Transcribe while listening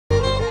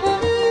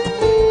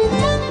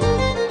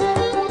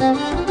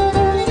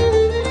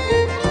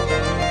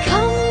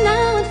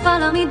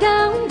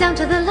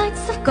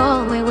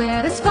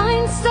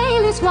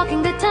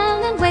walking the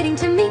town and waiting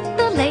to meet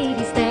the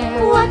ladies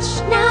there.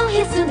 Watch now,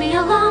 he'll soon be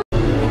along.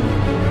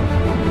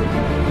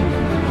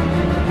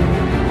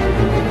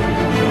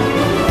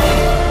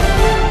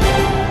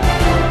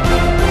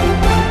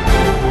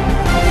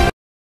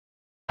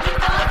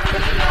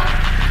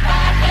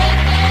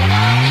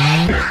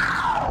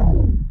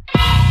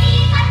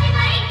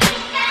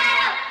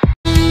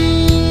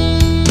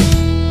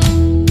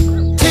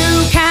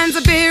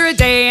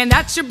 And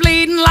that's your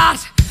bleeding lot.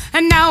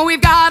 And now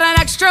we've got an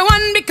extra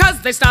one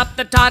because they stopped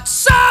the tot.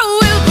 So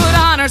we'll put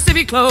on our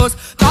civvy clothes,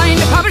 find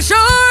a pub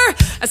ashore.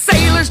 A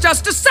sailor's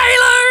just a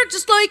sailor,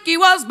 just like he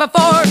was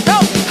before.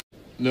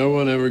 No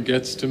one ever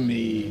gets to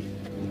me.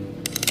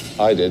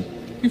 I did.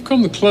 You've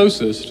come the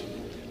closest.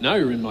 Now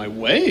you're in my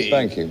way.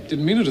 Thank you.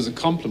 Didn't mean it as a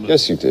compliment.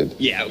 Yes, you did.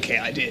 Yeah, okay,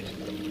 I did.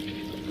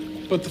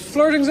 But the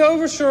flirting's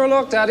over,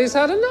 Sherlock. Daddy's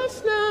had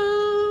enough now.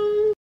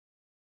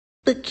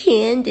 But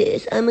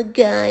Candace, I'm a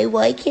guy.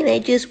 Why can't I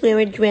just wear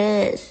a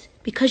dress?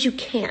 Because you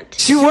can't.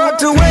 She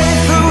walked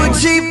away through a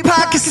cheap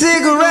pack of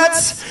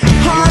cigarettes,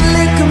 hard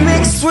liquor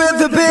mixed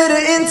with a bit of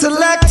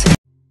intellect.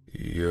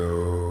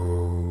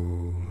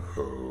 Yo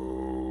ho,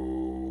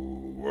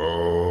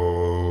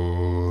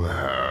 all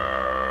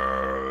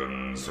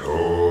hands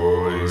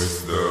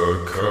hoist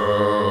the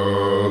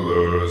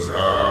colors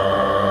high.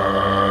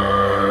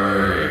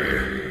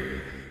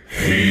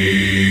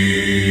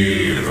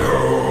 Heave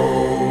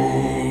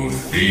ho,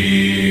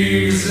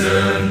 thieves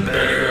and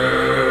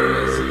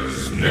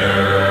beggars,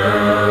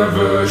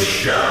 never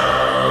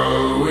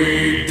shall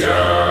we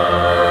die.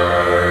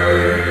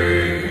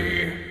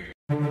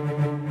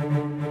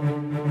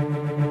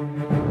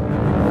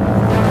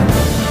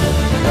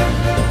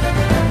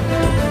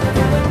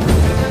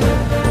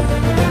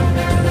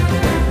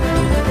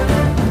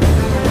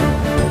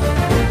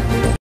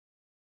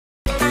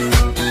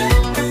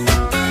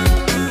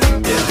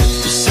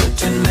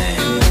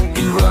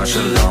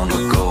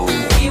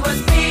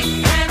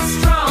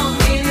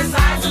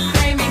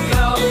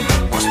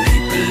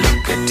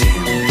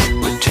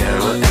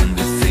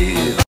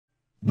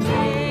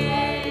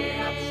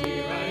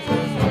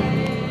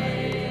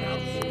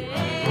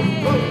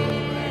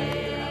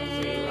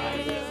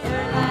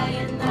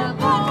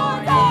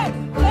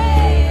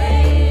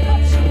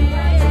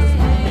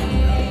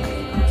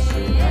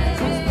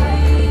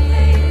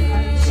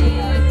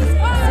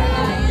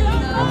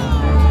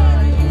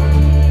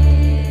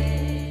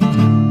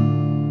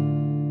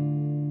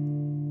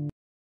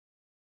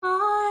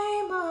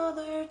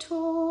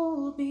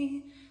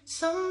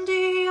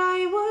 Someday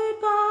I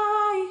would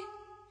buy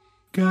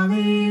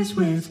galleys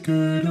with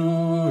good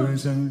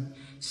oars and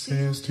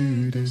sails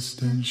to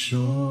distant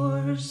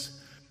shores.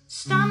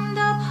 Stand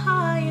up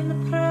high in the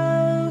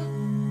prow,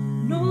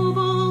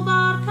 noble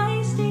bark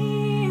I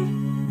steer,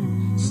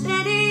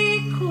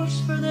 steady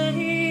course for the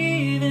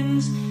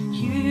havens,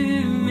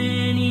 you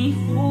many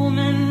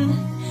foemen.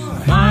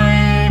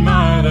 My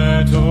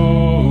mother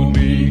told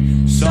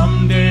me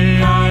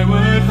someday I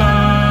would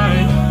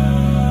buy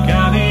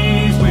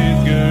galleys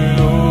with good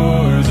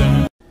oars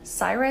and...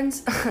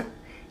 Sirens?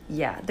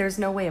 Yeah, there's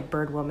no way a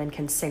bird woman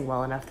can sing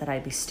well enough that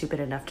I'd be stupid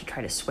enough to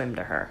try to swim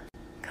to her.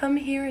 Come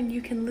here and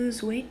you can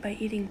lose weight by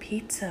eating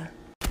pizza.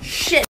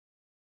 Shit!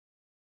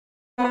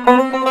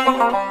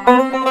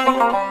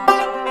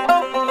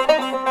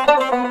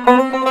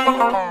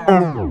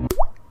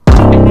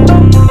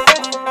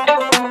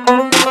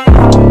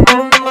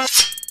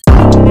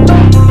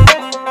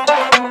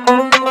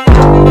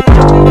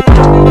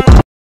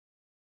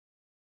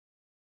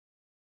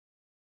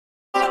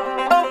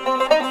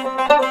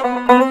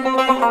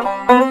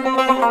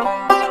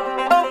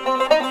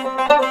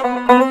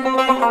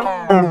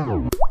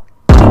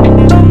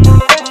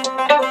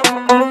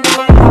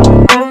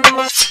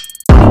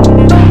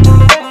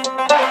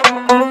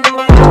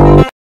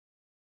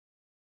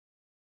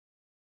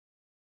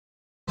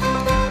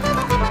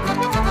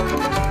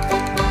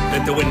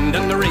 The wind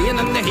and the rain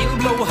and the hail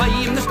blow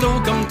high and the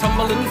snow come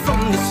tumbling from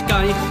the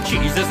sky.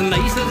 She's as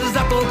nice as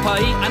apple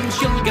pie and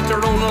she'll get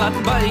her own lot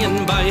by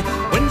and by.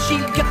 When she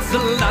gets a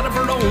lot of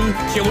her own,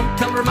 she won't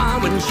tell her ma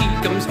when she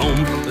comes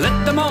home.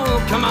 Let them all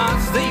come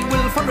as they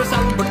will, for us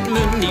Albert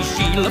Mooney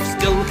she loves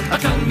still.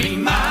 Tell me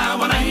ma,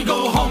 when I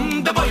go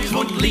home, the boys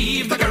won't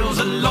leave the girls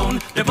alone.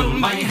 They pulled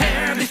my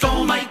hair, they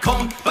stole my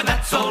comb, but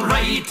that's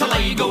alright till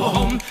I go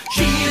home.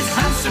 She is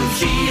handsome,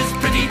 she is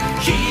pretty,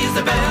 she is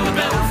the belle of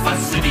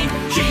Belfast City.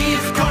 She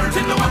is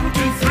courting the 1,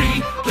 2,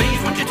 3.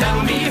 Please won't you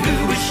tell me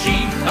who is she?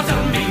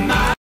 Tell me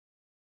ma.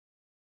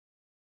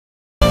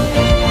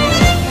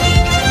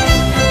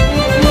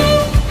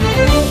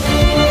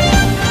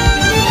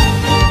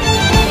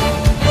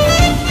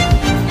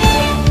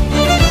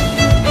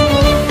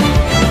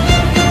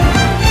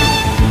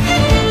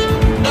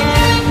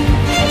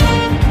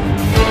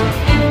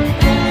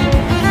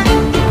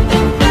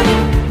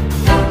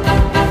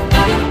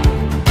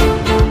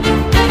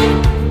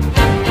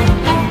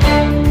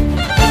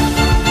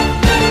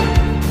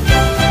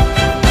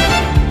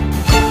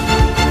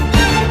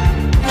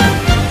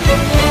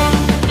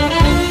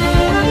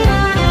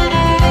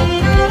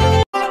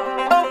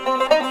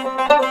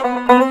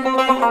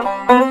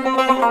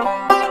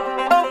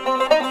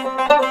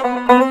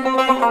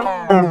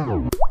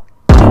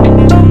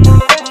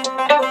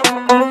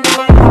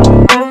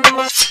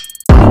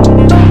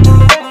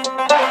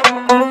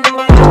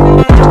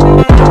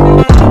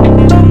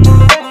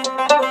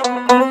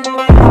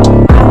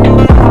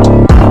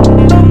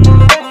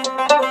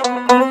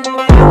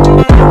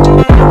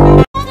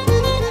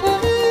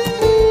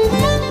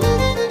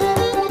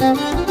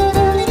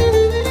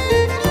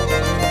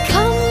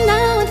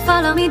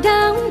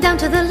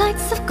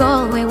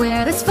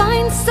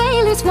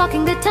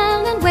 walking the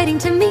town and waiting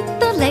to meet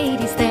the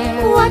ladies there.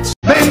 Watch.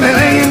 Bang,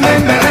 bang,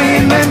 bang, bang,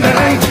 bang,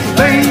 bang,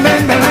 bang,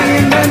 bang,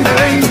 bang, bang,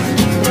 bang.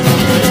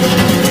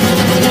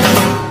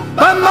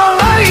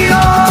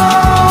 Bamboleo,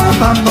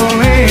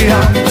 bambolea,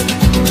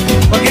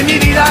 porque mi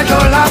vida yo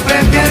la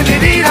prefiero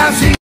vivir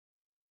así.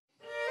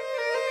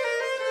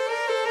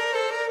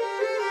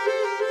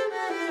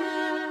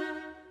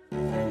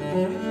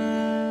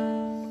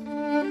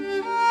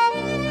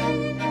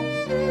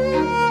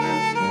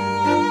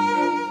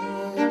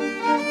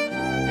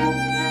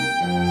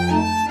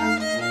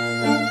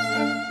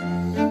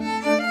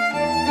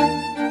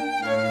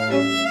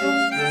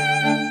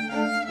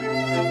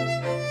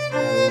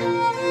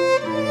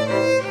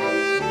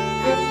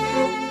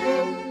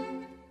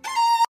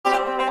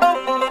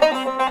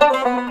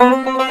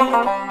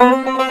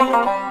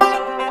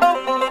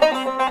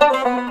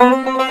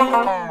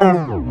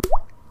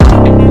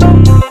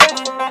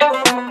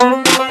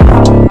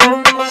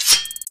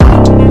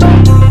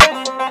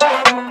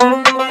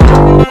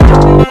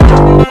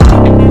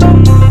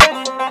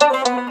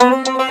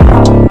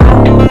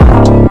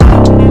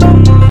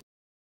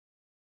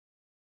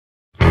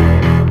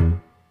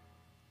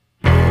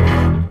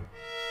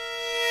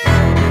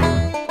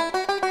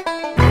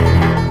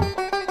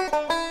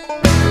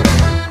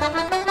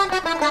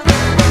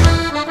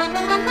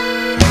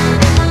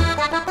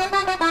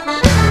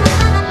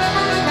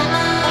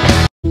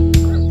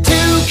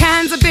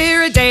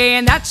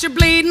 That's your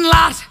bleeding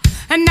lot.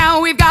 And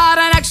now we've got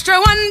an extra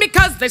one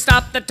because they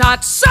stopped the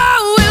tot. So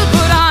we'll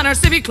put on our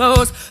civvy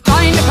clothes,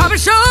 find a pub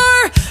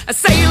ashore. A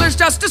sailor's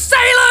just a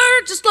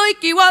sailor, just like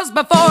he was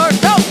before.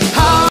 No,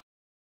 how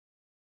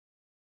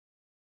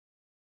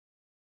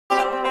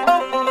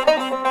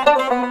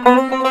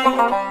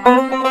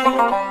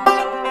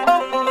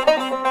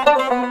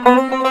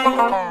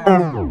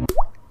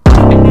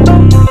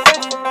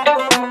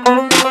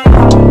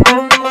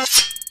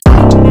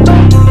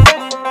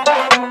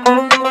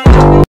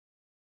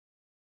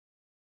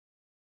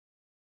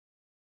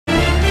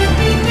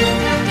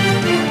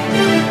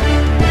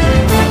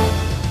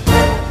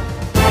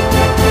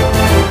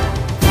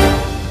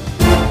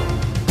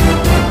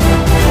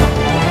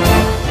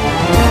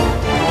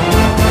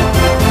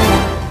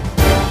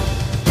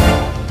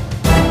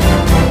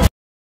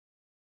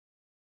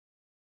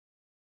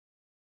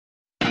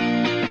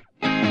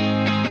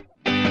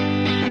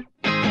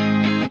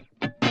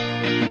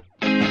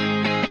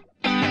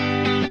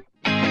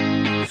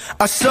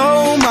I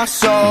sold my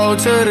soul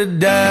to the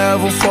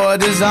devil for a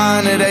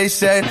designer. They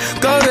said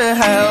go to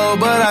hell,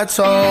 but I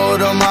told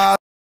them